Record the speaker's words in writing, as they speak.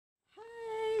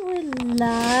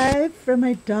live from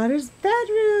my daughter's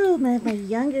bedroom. I have my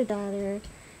younger daughter,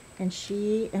 and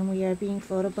we are being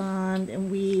photobombed,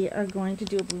 and we are going to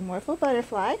do a Blue Morpho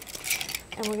butterfly.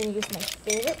 And we're going to use my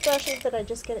favorite brushes that I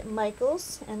just get at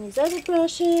Michael's, and these other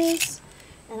brushes,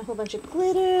 and a whole bunch of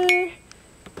glitter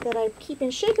that I keep in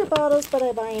shaker bottles, but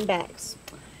I buy in bags.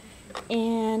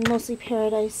 And mostly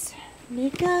Paradise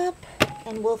makeup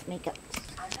and Wolf makeup.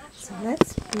 So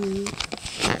let's do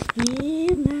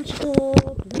the magical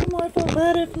Blue Morpho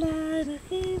butterfly, my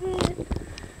favorite.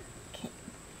 Okay.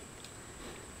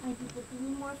 I did the Blue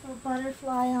Morpho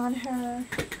butterfly on her.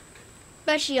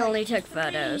 But she only took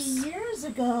photos. 3 years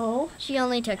ago. She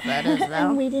only took photos, though.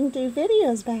 And we didn't do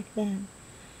videos back then.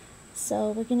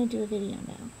 So we're going to do a video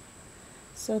now.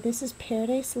 So this is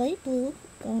Paradise Light Blue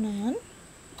going on.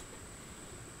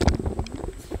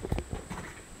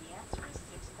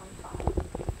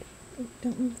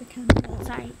 Don't move the camera.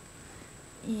 Sorry.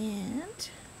 And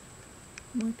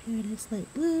more Paradise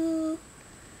Light Blue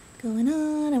going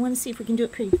on. I want to see if we can do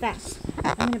it pretty fast.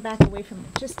 I'm going to back away from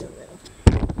it just a little.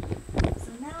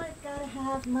 So now I've got to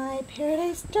have my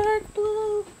Paradise Dark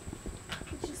Blue,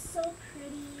 which is so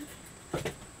pretty.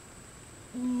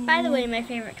 And By the way, my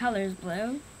favorite color is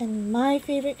blue. And my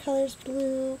favorite color is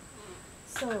blue.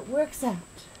 So it works out.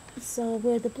 So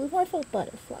we're the Blue Morpho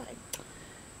butterfly.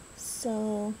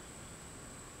 So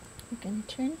we're going to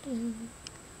turn blue.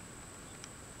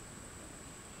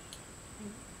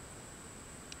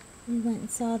 We went and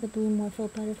saw the Blue Morpho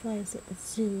butterflies at the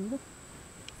zoo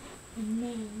in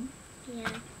Maine.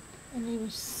 Yeah. And they were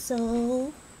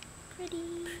so Pretty.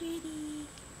 pretty.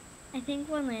 I think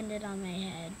one landed on my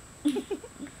head.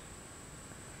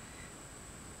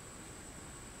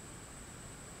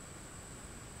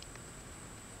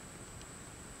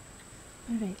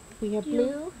 Alright, we are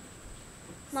blue.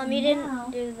 Mom, So you now-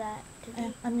 didn't do that.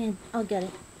 Did you? I'll get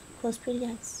it. Close pretty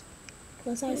eyes.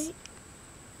 Close eyes.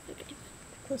 Right. Okay.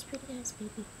 Close pretty eyes,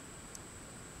 baby.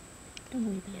 Don't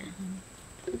worry about it, honey.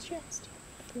 Close your eyes, dear.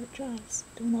 Before it dries.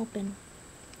 Don't open.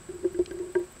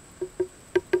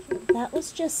 That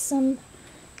was just some,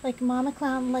 like, Mama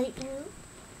Clown light blue.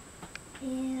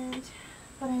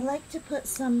 But I like to put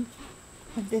some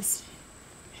of this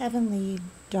heavenly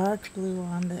dark blue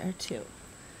on there, too.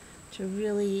 To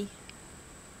really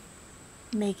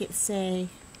make it say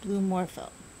Blue Morpho.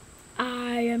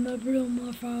 I am a Blue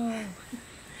Morpho.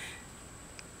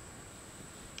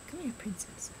 Come here,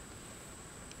 princess.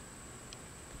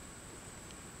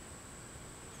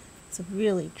 It's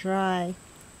really dry.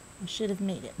 I should have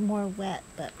made it more wet,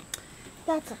 but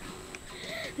that's okay.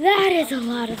 That is a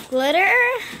lot of glitter.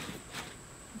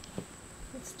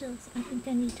 But still, I think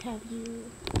I need to have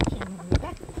you camera on your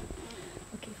back.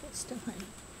 Okay, hold still, honey.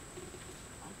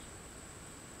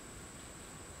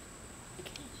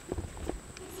 Okay.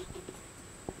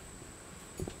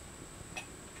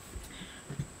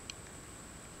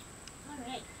 All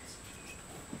right.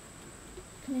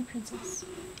 Come here, princess.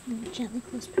 I'm gonna gently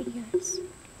close pretty eyes.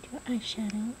 Do your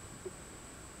eyeshadow.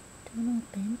 Don't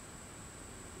open.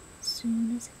 As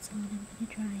soon as it's on, I'm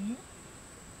gonna dry it.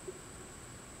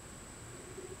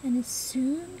 And as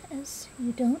soon as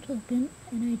you don't open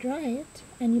and I dry it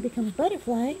and you become a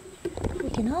butterfly, we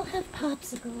can all have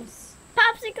popsicles.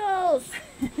 Popsicles.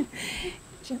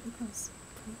 Gently close,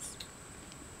 please.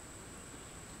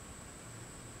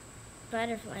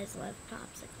 Butterflies love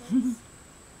popsicles.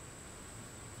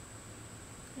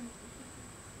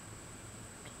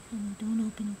 Honey, don't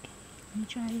open, okay? Let me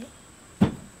try it.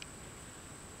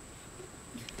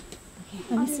 Okay,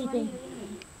 let me see, baby.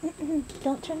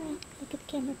 Don't turn around. Look at the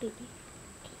camera, baby.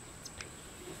 Okay, that's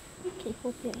pretty. Okay,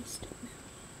 hold your eyes still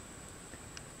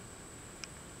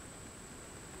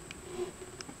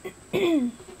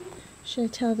now. Should I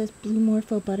tell this Blue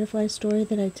Morpho butterfly story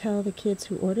that I tell the kids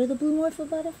who order the Blue Morpho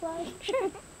butterfly?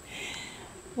 Sure.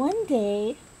 One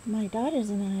day, my daughters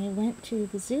and I went to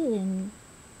the zoo in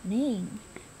Maine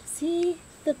to see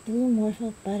the Blue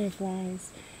Morpho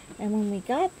butterflies. And when we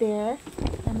got there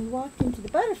and we walked into the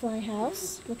butterfly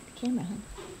house, look at the camera, hon.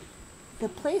 The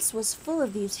place was full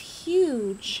of these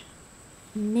huge,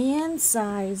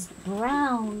 man-sized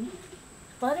brown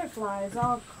butterflies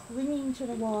all clinging to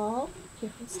the wall.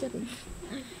 Here, hold still, baby.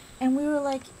 And we were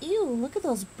like, ew, look at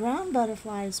those brown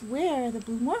butterflies. Where are the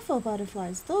Blue Morpho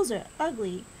butterflies? Those are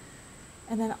ugly.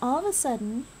 And then all of a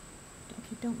sudden,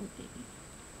 okay, don't move, baby.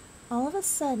 All of a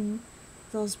sudden,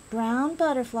 those brown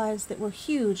butterflies that were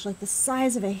huge, like the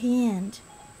size of a hand.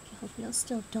 Okay, hold real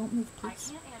still. Don't move,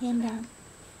 please. Hand down.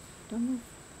 Don't move.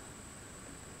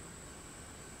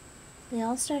 They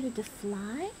all started to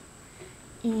fly,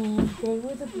 and they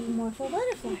were the Blue Morpho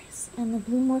butterflies. And the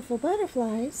Blue Morpho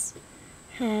butterflies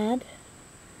had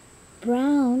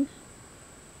brown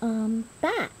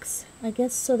backs, I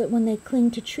guess, so that when they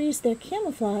cling to trees they're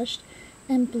camouflaged,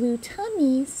 and blue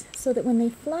tummies so that when they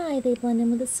fly they blend in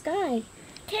with the sky.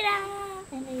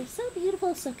 Ta-da! And they're so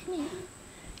beautiful, so come here.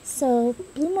 So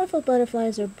Blue Morpho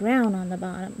butterflies are brown on the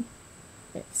bottom,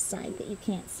 that side that you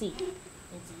can't see.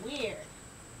 It's weird.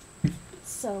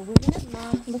 So we're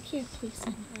gonna look here, please.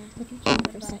 Look at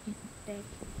camera for a second.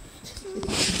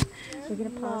 We're gonna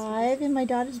pause live in my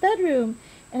daughter's bedroom,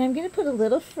 and I'm gonna put a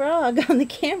little frog on the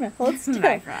camera. Hold still,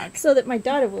 My frog. so that my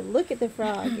daughter will look at the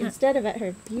frog instead of at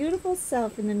her beautiful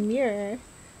self in the mirror.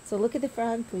 So look at the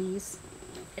frog, please.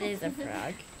 It is a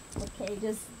frog. Okay,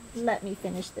 just let me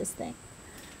finish this thing.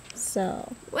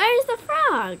 So, Where's the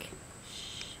frog?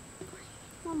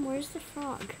 Mom, where's the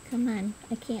frog? come on,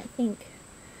 I can't think.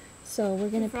 So we're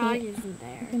gonna The frog paint. isn't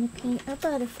there. We're gonna paint a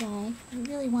butterfly. I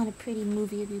really want a pretty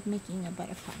movie of you making a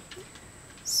butterfly.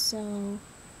 So.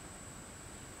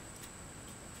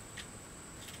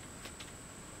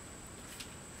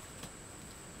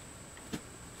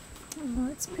 Oh,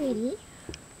 it's pretty.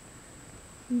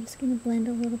 I'm just going to blend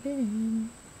a little bit in.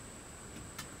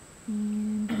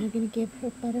 And we're going to give her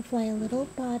butterfly a little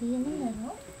body in the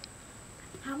middle.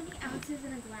 How many ounces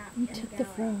in a glass? You took the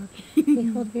frog. Okay,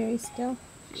 hold very still.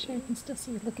 Sure, I can still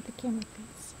see you. Look at the camera,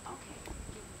 please. Okay,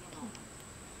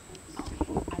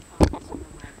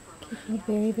 hold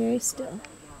very, very still.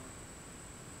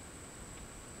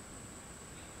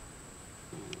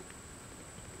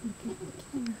 Look at the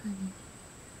camera, honey.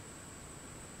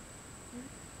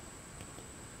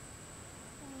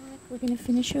 We're going to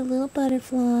finish your little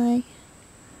butterfly.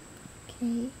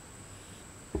 Okay.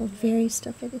 Hold very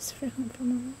still for this for a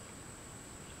moment.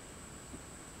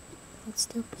 Hold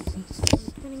still, please.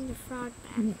 I'm putting the frog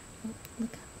back. Yeah, oh,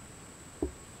 look up.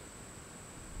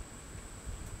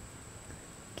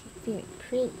 Okay, very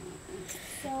pretty.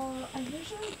 So I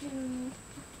usually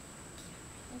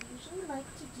like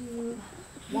to do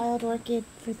wild orchid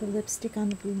for the lipstick on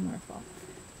the Blue Morpho.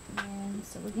 And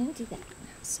so we're going to do that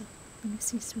now. So let me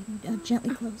see, sweetie.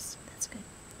 Gently close. That's good.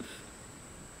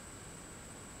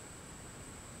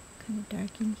 Kind of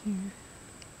dark in here.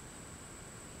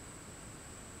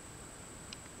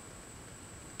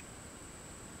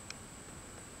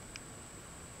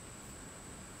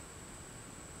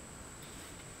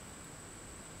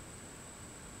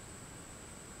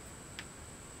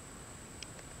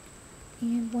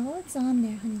 And while it's on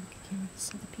there, honey, look at the camera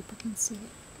so that people can see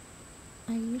it.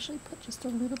 I usually put just a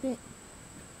little bit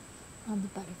on the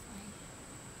butterfly.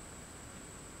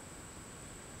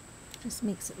 Just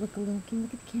makes it look a little. Can you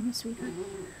look at the camera, sweetheart?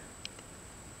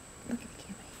 Look at the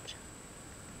camera, Angel.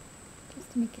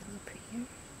 Just to make it a little prettier.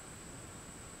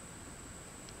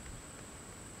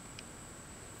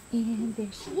 And there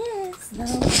she is,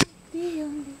 the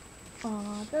only.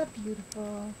 Aw, the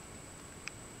beautiful.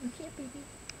 Look here, baby.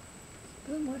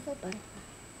 Blue Morpho butterfly.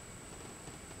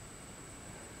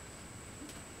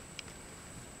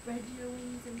 Spread your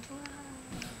wings and fly.